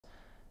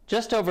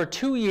Just over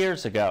 2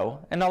 years ago,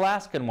 an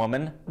Alaskan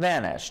woman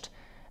vanished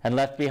and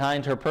left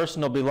behind her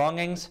personal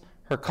belongings,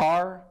 her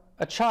car,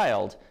 a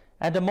child,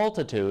 and a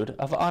multitude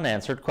of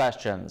unanswered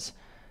questions.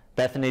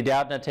 Bethany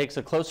Doudna takes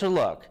a closer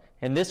look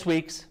in this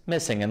week's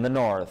Missing in the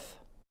North.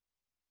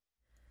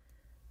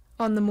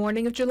 On the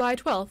morning of July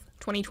 12,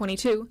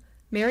 2022,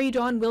 Mary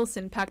Dawn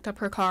Wilson packed up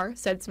her car,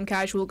 said some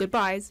casual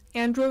goodbyes,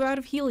 and drove out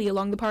of Healy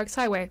along the Parks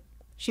Highway.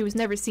 She was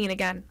never seen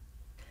again.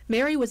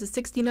 Mary was a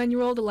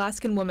 69-year-old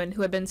Alaskan woman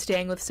who had been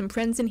staying with some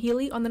friends in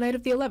Healy on the night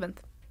of the 11th.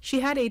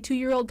 She had a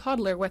 2-year-old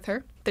toddler with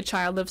her, the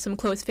child of some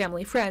close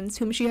family friends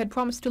whom she had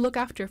promised to look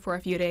after for a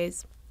few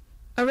days.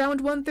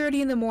 Around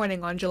 1:30 in the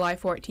morning on July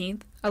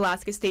 14th,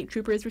 Alaska State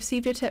Troopers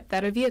received a tip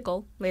that a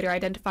vehicle, later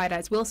identified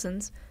as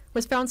Wilson's,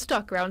 was found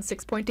stuck around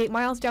 6.8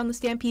 miles down the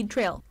Stampede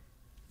Trail.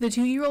 The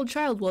 2-year-old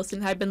child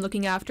Wilson had been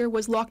looking after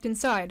was locked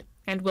inside,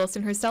 and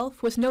Wilson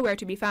herself was nowhere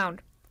to be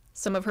found.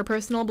 Some of her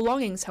personal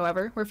belongings,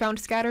 however, were found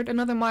scattered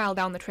another mile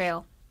down the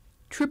trail.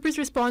 Troopers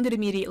responded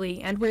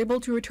immediately and were able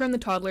to return the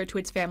toddler to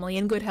its family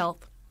in good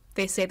health.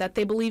 They say that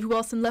they believe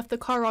Wilson left the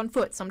car on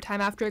foot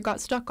sometime after it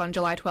got stuck on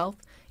July 12th,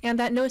 and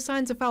that no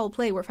signs of foul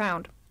play were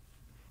found.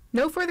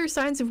 No further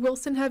signs of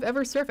Wilson have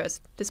ever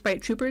surfaced,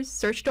 despite troopers,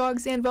 search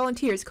dogs, and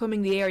volunteers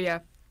combing the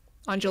area.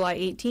 On July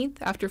 18th,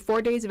 after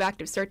 4 days of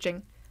active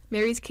searching,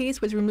 Mary's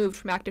case was removed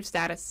from active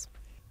status.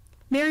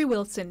 Mary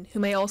Wilson, who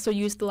may also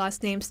use the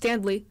last name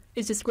Standley,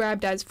 is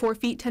described as 4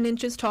 feet 10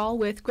 inches tall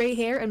with gray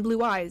hair and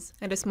blue eyes,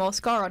 and a small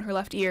scar on her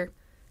left ear.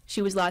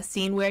 She was last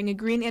seen wearing a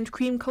green and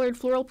cream-colored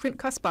floral print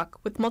cussbuck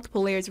with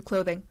multiple layers of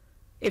clothing.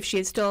 If she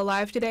is still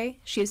alive today,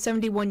 she is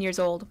 71 years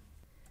old.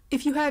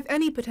 If you have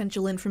any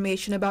potential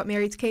information about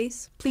Mary's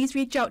case, please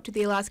reach out to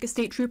the Alaska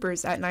State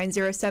Troopers at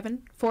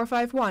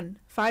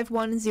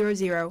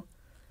 907-451-5100.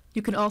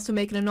 You can also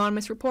make an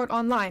anonymous report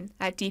online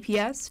at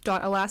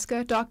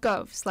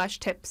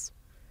dps.alaska.gov/tips.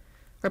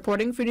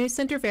 Reporting for News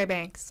Center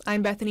Fairbanks,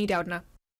 I'm Bethany Doudna.